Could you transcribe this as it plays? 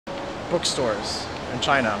bookstores in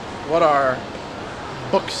China. What are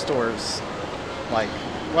bookstores like?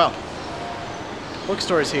 Well,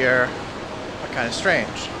 bookstores here are kind of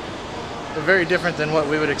strange. They're very different than what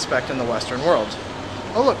we would expect in the Western world.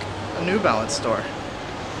 Oh look, a New Balance store.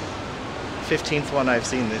 15th one I've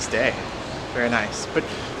seen this day. Very nice. But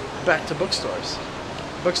back to bookstores.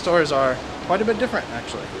 Bookstores are quite a bit different,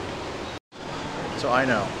 actually. So I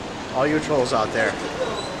know, all you trolls out there,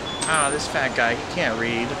 this fat guy, he can't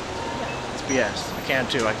read. It's BS. I can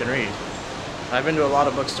too, I can read. I've been to a lot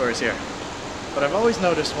of bookstores here. But I've always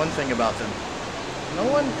noticed one thing about them.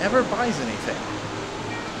 No one ever buys anything.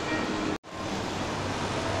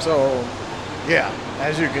 So, yeah,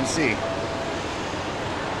 as you can see,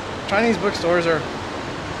 Chinese bookstores are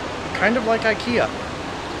kind of like IKEA.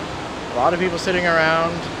 A lot of people sitting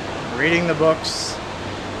around, reading the books,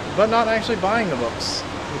 but not actually buying the books,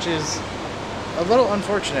 which is a little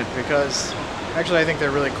unfortunate because actually I think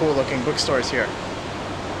they're really cool looking bookstores here.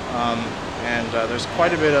 There's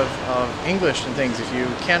quite a bit of English and things if you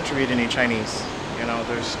can't read any Chinese. You know,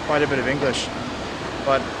 there's quite a bit of English.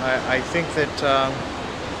 But I think that,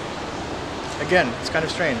 again, it's kind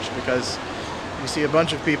of strange because you see a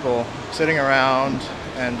bunch of people sitting around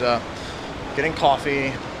and getting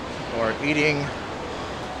coffee or eating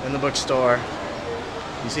in the bookstore.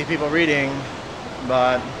 You see people reading,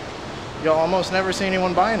 but you'll almost never see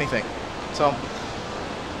anyone buy anything. So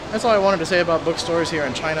that's all I wanted to say about bookstores here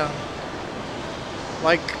in China.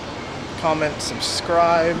 Like, comment,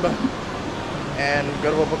 subscribe, and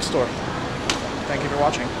go to a bookstore. Thank you for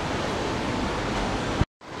watching.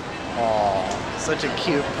 Aw, such a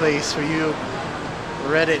cute place for you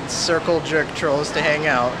Reddit circle jerk trolls to hang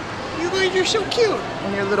out. You guys are so cute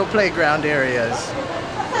in your little playground areas.